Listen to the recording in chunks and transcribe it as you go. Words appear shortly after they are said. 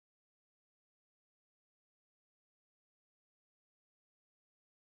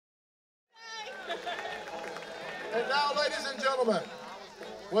And now, ladies and gentlemen,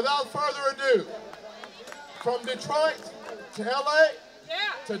 without further ado, from Detroit to LA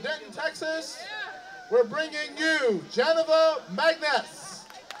to Denton, Texas, we're bringing you JANAVA MAGNASS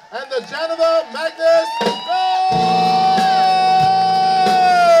and the JANAVA MAGNASS Band!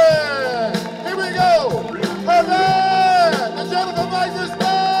 Here we go! Her band! The JANAVA MAGNASS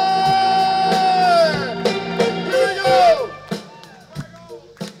Band! Here we go!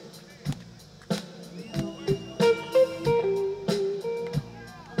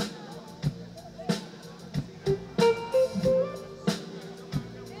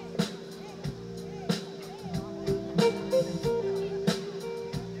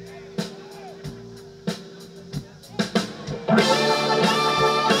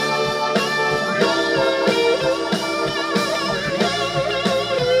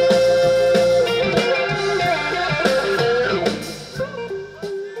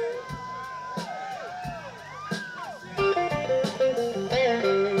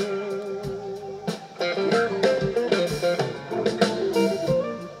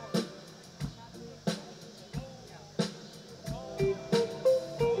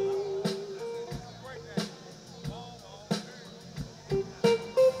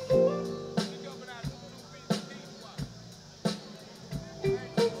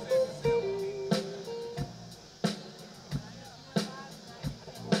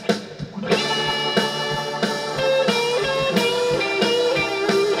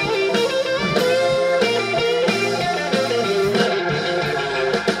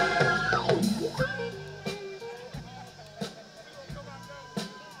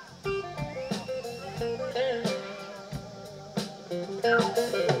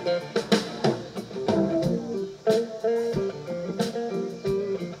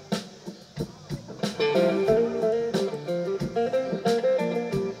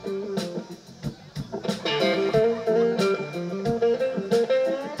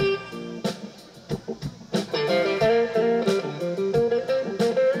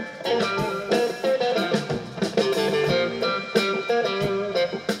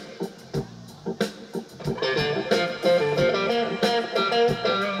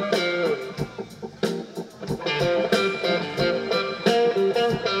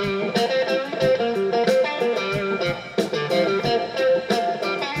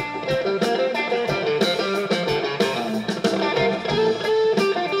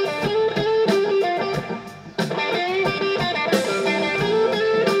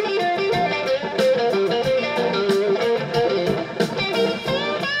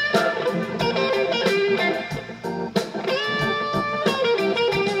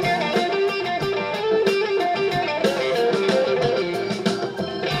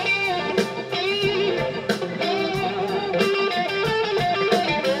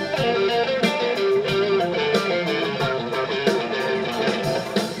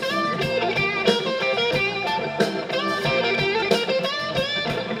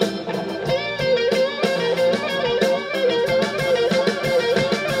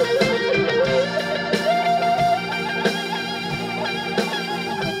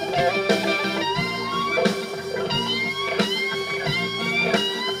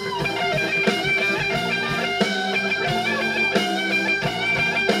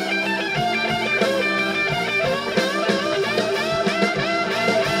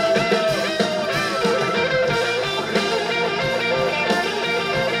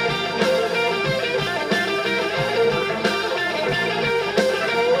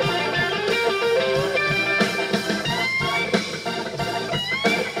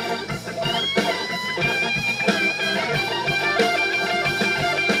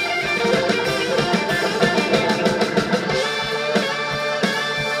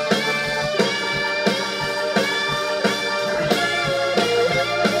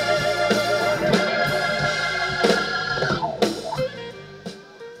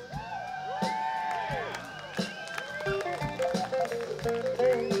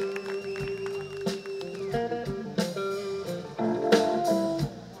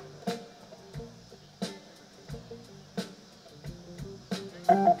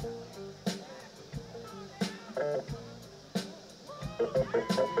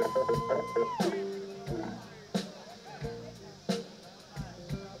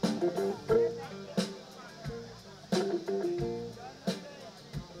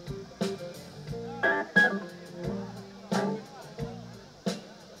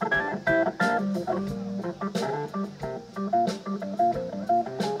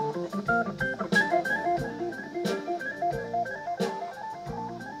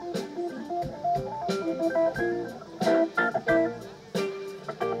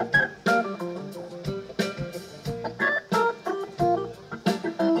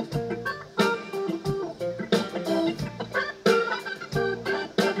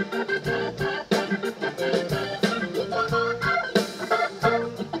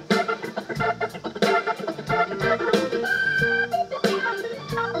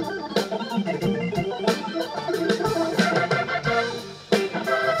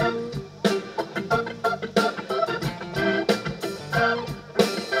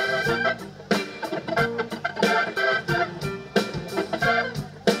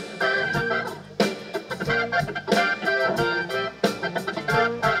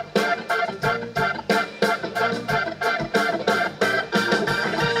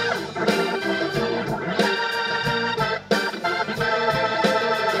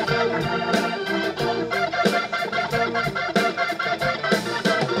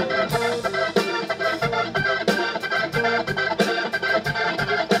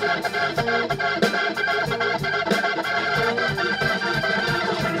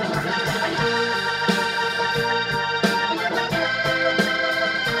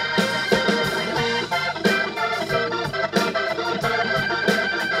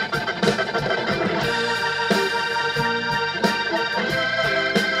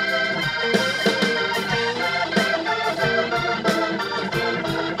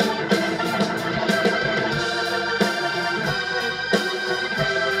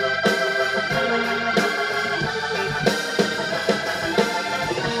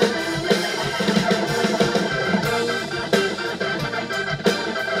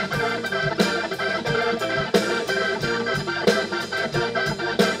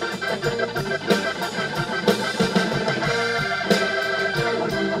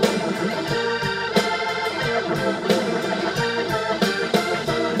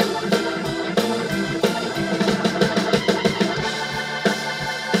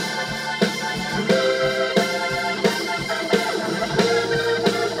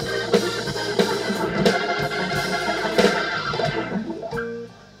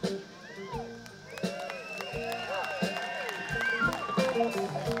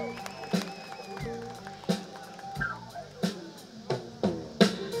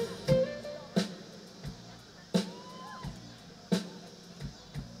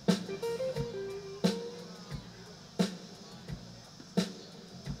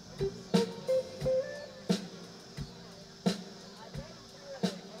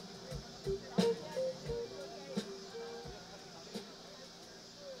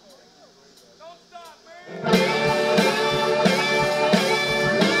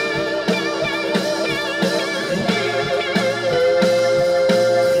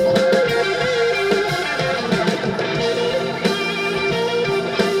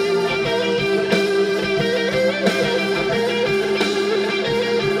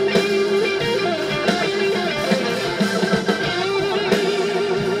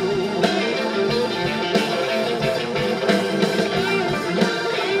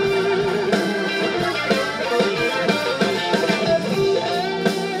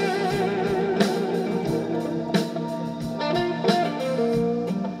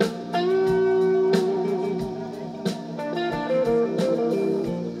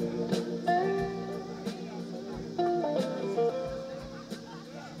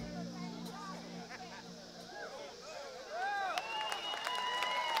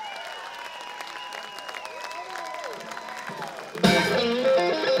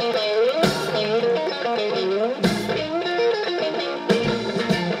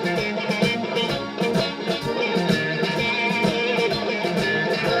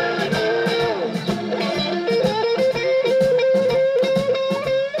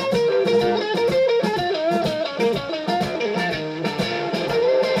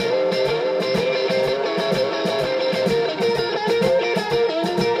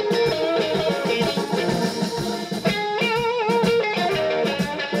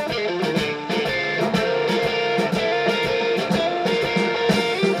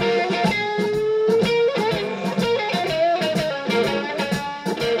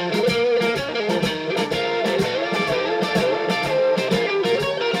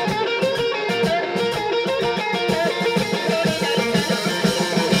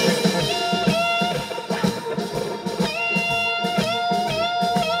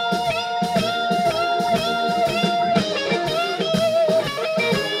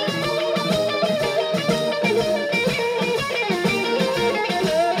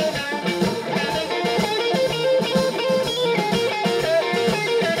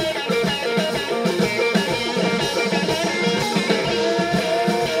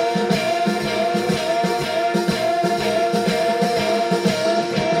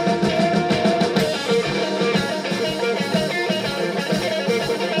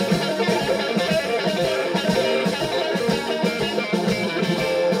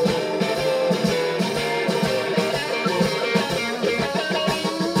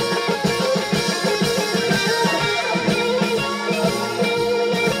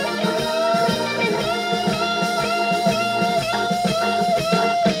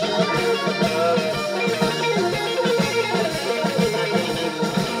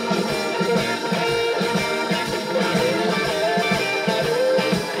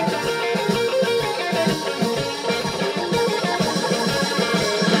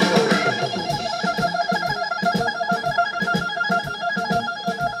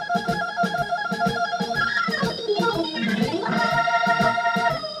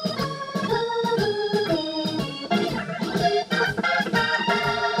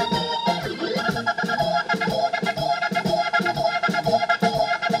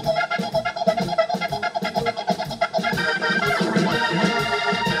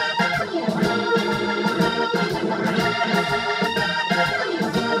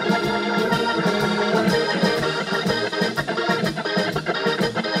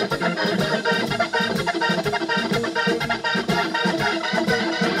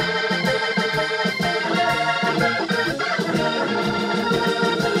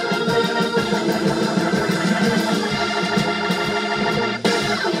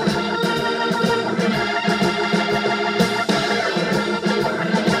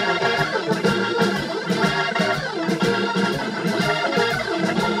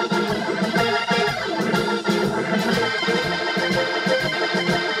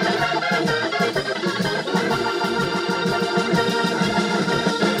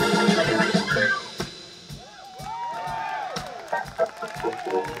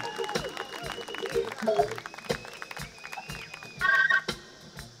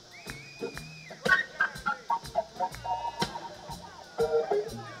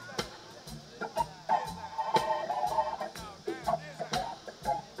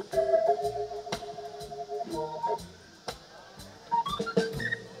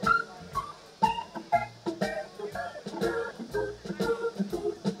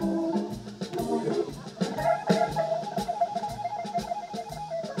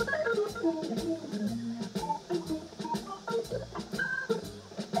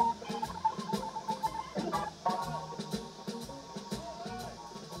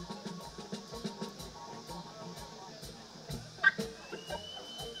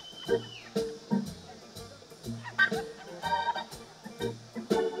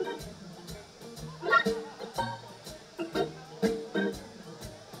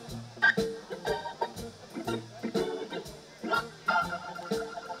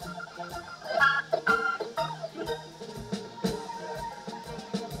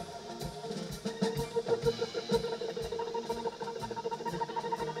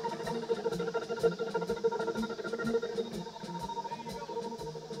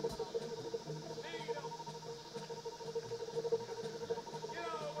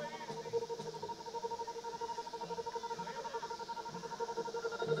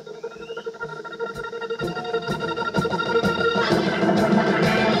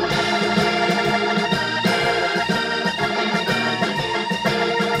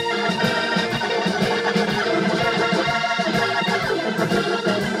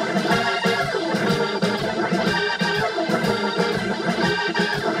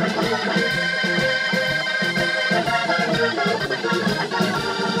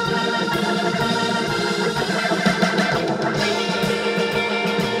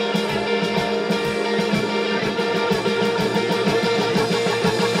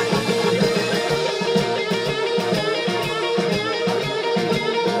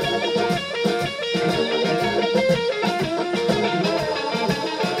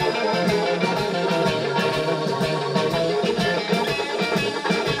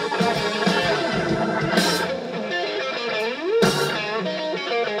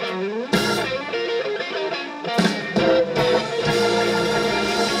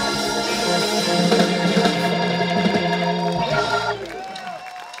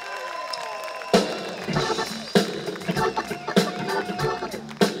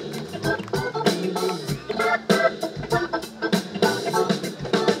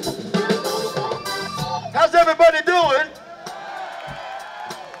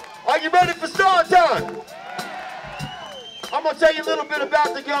 Are you ready for star time? I'm going to tell you a little bit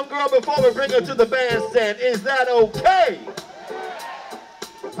about the young girl before we bring her to the bandstand. Is that okay?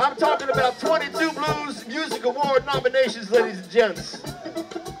 I'm talking about 22 Blues Music Award nominations, ladies and gents.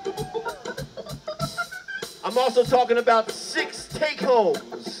 I'm also talking about 6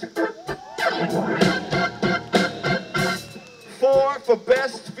 take-homes. 4 for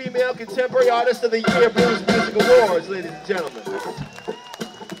Best Female Contemporary Artist of the Year Blues Music Awards, ladies and gentlemen.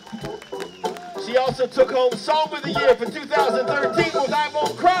 She also took home Song of the Year for 2013 with I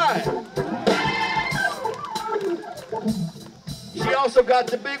Won't Cry. She also got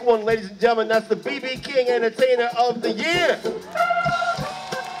the big one, ladies and gentlemen. That's the B.B. King Entertainer of the Year.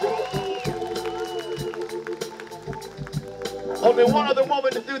 Only one other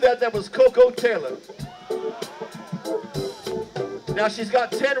woman to do that was Coco Taylor. Now she's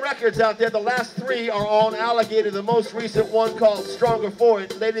got 10 records out there. The last 3 are on Alligator, the most recent one called Stronger For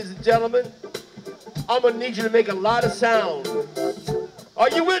It. Ladies and gentlemen, I'm gonna need you to make a lot of sound. Are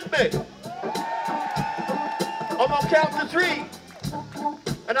you with me? I'm gonna count to 3,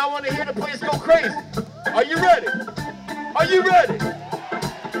 and I wanna hear the place go crazy. Are you ready? Are you ready?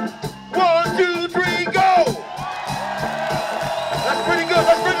 1, 2, 3, go! That's pretty good.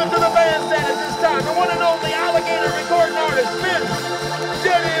 Let's bring them to the bandstand at this time. The one and only Alligator recording artist, Miss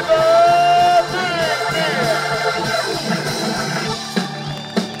JANAVA MAGNASS.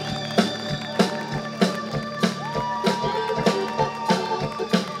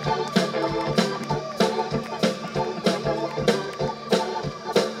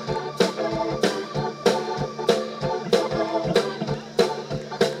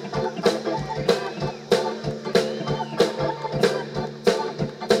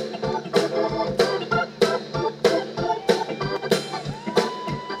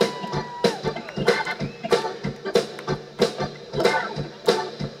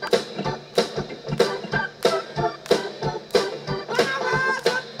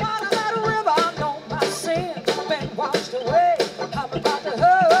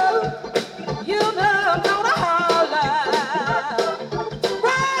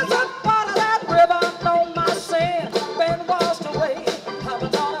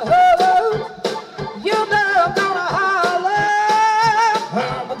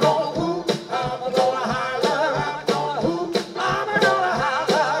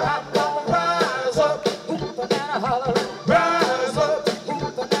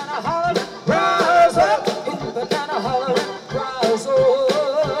 Rise up, banana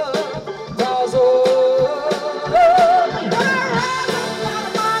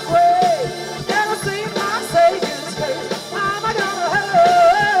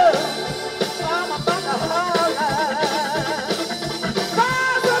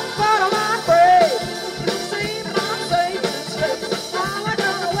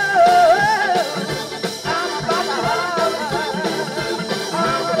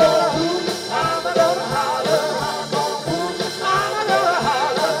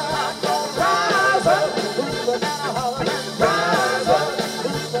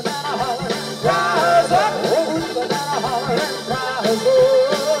holler,